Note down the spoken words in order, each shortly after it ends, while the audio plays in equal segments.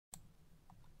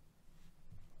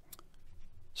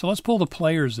So let's pull the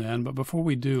players in, but before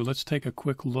we do, let's take a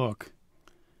quick look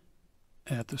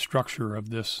at the structure of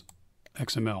this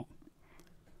XML.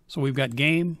 So we've got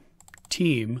game,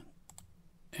 team,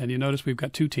 and you notice we've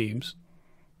got two teams.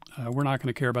 We're not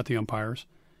going to care about the umpires.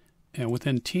 And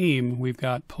within team, we've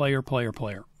got player, player,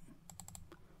 player.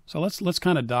 So let's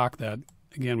kind of doc that.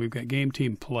 Again, we've got game,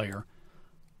 team, player.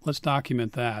 Let's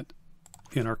document that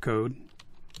in our code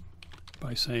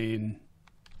by saying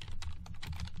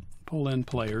pull in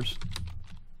players.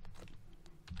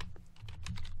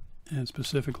 And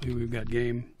specifically, we've got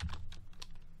game,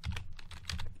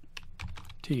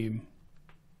 team,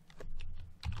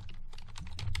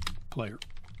 player.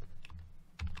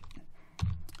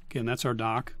 Again, that's our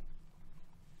doc.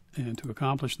 And to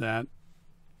accomplish that,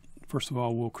 first of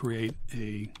all, we'll create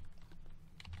a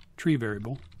tree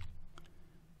variable.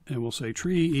 And we'll say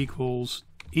tree equals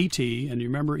ET. And you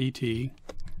remember ET.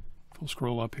 We'll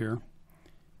scroll up here.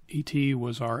 ET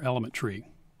was our element tree.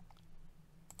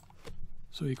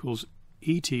 So equals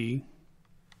ET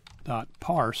dot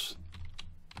parse.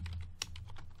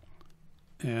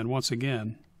 And once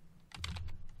again,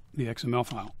 the XML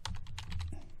file.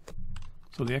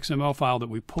 So the XML file that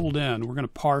we pulled in, we're going to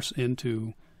parse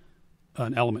into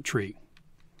an element tree.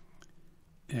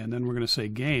 And then we're going to say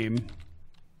game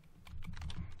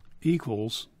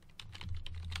equals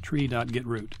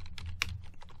tree.getRoot.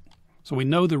 So we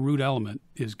know the root element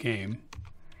is game,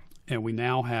 and we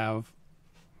now have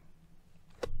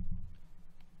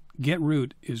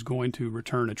getRoot is going to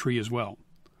return a tree as well.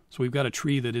 So we've got a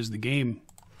tree that is the game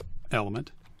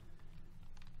element,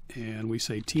 and we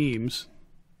say teams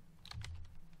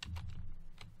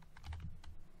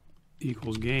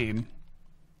equals game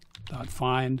dot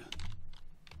find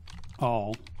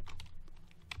all,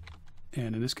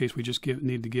 and in this case we just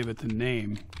need to give it the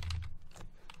name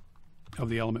of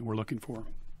the element we're looking for.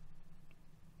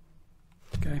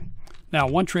 Okay. Now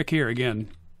one trick here again,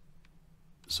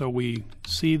 so we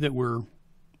see that we're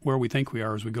where we think we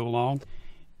are as we go along.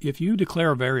 If you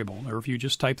declare a variable, or if you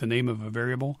just type the name of a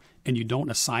variable and you don't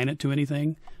assign it to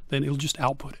anything, then it'll just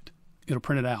output it. It'll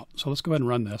print it out. So let's go ahead and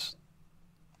run this.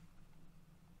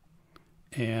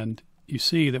 And you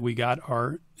see that we got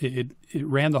our, it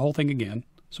ran the whole thing again.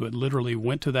 So it literally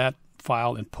went to that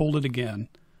file and pulled it again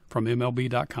from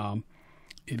MLB.com.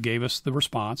 It gave us the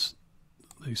response,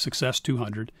 the success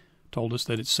 200, told us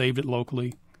that it saved it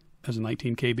locally as a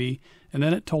 19 KB, and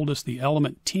then it told us the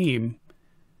element team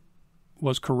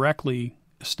was correctly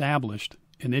established,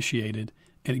 initiated,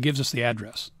 and it gives us the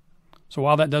address. So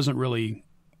while that doesn't really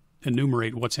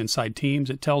enumerate what's inside teams,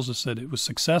 it tells us that it was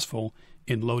successful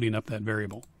in loading up that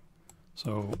variable.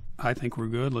 So I think we're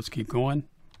good. Let's keep going.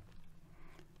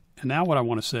 And now what I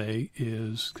want to say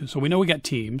is, so we know we got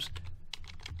teams,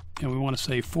 and we want to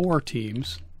say for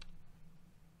teams,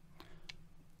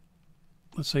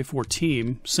 let's say for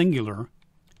team, singular,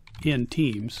 in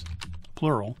teams,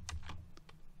 plural.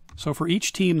 So for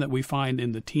each team that we find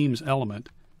in the teams element,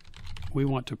 we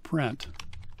want to print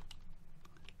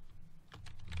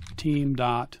team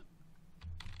dot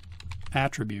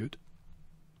attribute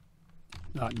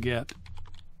dot get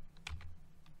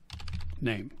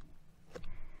name.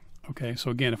 Okay, so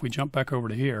again, if we jump back over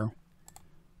to here,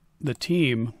 the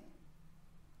team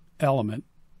element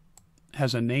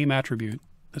has a name attribute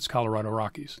that's Colorado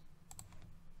Rockies.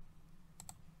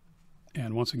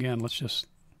 And once again, let's just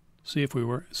see if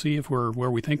we're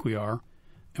where we think we are,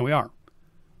 and we are.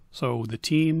 So the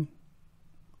teams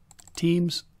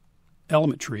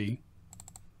element tree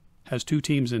has two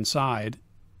teams inside.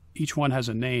 Each one has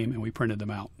a name, and we printed them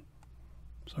out.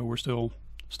 So we're still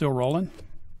rolling.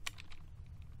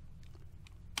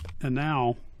 And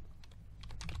now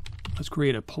let's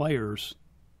create a players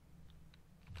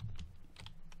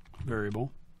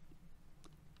variable.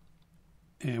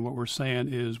 And what we're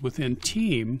saying is within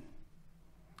team,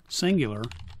 singular,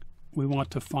 we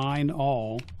want to find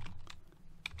all,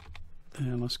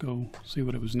 and let's go see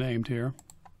what it was named here.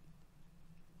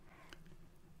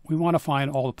 We want to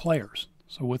find all the players.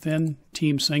 So within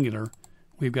team singular,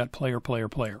 we've got player, player,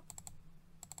 player.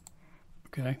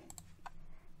 Okay.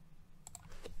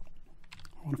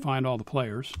 I want to find all the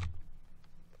players.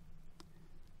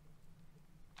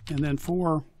 And then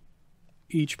for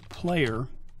each player,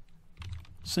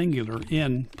 singular,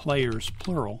 in players,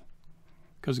 plural,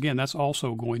 because again, that's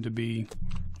also going to be,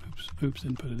 oops,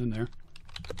 didn't put it in there.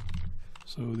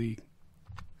 So the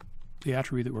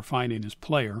attribute that we're finding is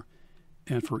player,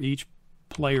 and for each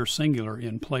player singular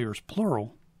in players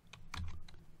plural,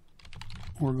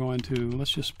 we're going to,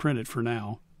 let's just print it for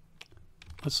now.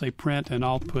 Let's say print, and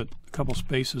I'll put a couple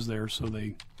spaces there so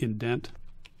they indent.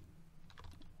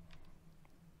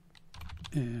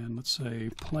 And let's say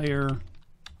player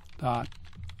dot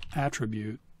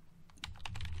attribute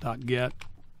dot get.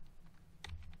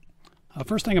 The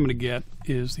first thing I'm going to get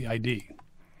is the ID.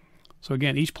 So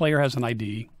again, each player has an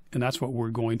ID, and that's what we're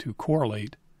going to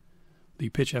correlate the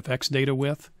PitchFX data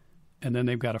with, and then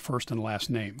they've got a first and last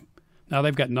name. Now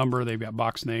they've got number, they've got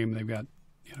box name, they've got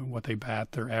what they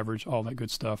bat, their average, all that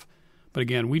good stuff. But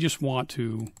again, we just want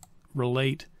to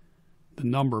relate the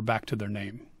number back to their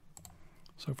name.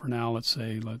 So for now, let's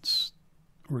say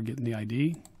we're getting the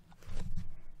ID.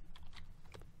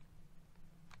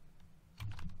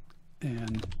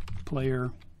 And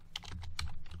player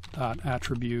dot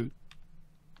attribute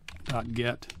dot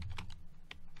get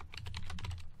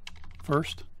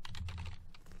first.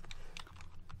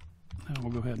 Now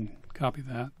we'll go ahead and copy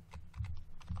that.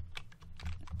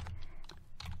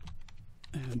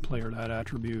 And player dot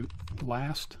attribute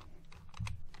last.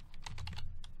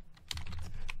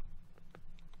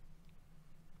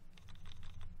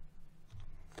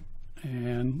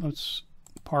 And let's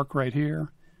park right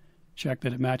here. Check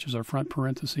that it matches our front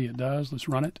parenthesis. It does. Let's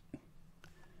run it.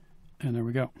 And there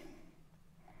we go.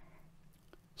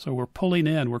 So we're pulling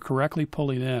in, we're correctly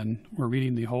pulling in, we're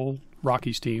reading the whole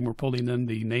Rockies team, we're pulling in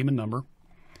the name and number, and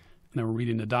then we're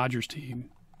reading the Dodgers team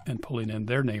and pulling in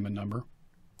their name and number.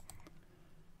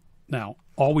 Now,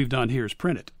 all we've done here is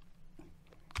print it.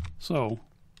 So,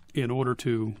 in order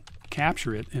to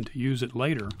capture it and to use it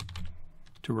later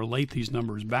to relate these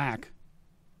numbers back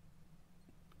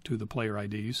to the player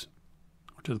IDs,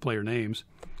 or to the player names,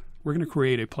 we're going to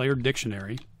create a player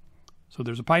dictionary. So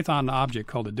there's a Python object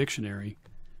called a dictionary,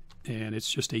 and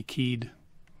it's just a keyed,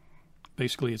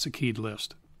 basically it's a keyed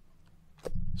list.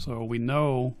 So we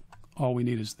know all we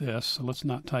need is this, so let's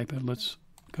not type it, let's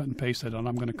cut and paste it, and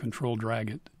I'm going to control drag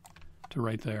it to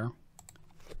right there.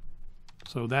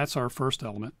 So that's our first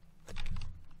element.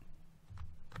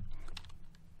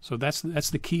 So that's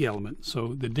the key element.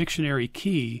 So the dictionary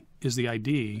key is the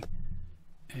ID,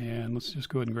 and let's just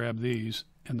go ahead and grab these,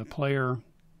 and the player,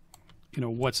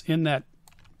 what's in that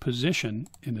position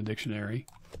in the dictionary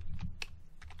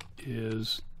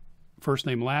is first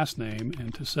name, last name,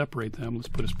 and to separate them, let's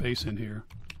put a space in here.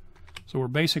 So we're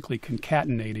basically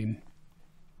concatenating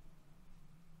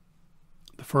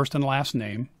the first and last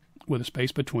name with a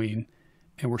space between,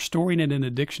 and we're storing it in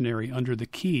a dictionary under the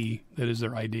key that is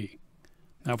their ID.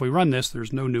 Now if we run this,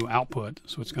 there's no new output,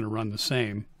 so it's going to run the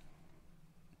same.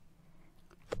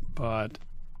 But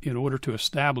in order to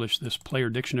establish this player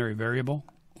dictionary variable,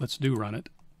 let's run it.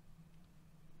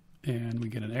 And we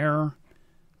get an error.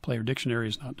 Player dictionary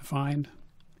is not defined.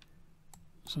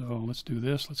 So let's do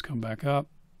this. Let's come back up.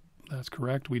 That's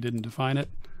correct. We didn't define it.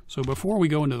 So before we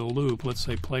go into the loop, let's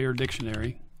say player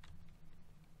dictionary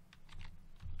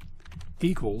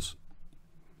equals,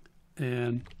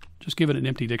 and just give it an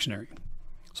empty dictionary.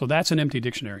 So that's an empty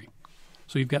dictionary.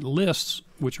 So you've got lists,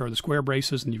 which are the square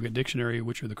braces, and you've got dictionary,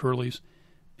 which are the curlies.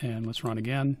 And let's run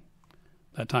again.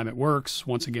 That time it works.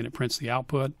 Once again, it prints the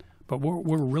output. But what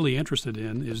we're really interested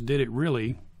in is, did it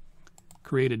really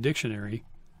create a dictionary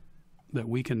that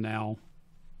we can now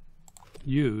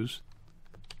use?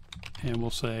 And we'll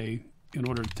say, in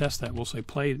order to test that, we'll say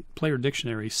player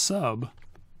dictionary sub.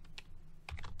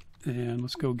 And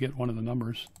let's go get one of the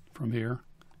numbers from here.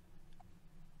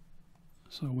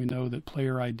 So we know that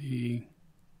player ID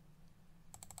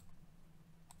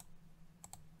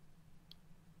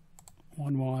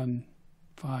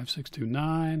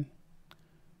 (115,629)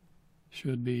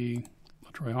 should be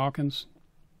LaTroy Hawkins.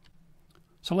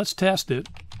 So let's test it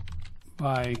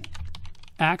by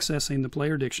accessing the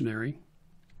player dictionary,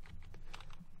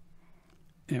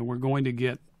 and we're going to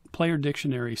get player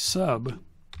dictionary sub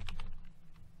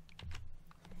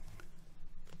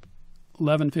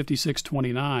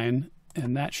 115629,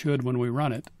 and that should, when we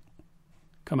run it,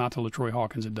 come out to LaTroy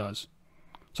Hawkins. It does.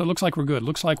 So it looks like we're good.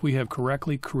 Looks like we have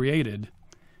correctly created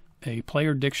a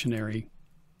player dictionary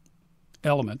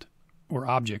element or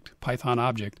object, Python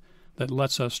object, that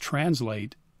lets us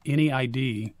translate any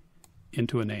ID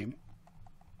into a name.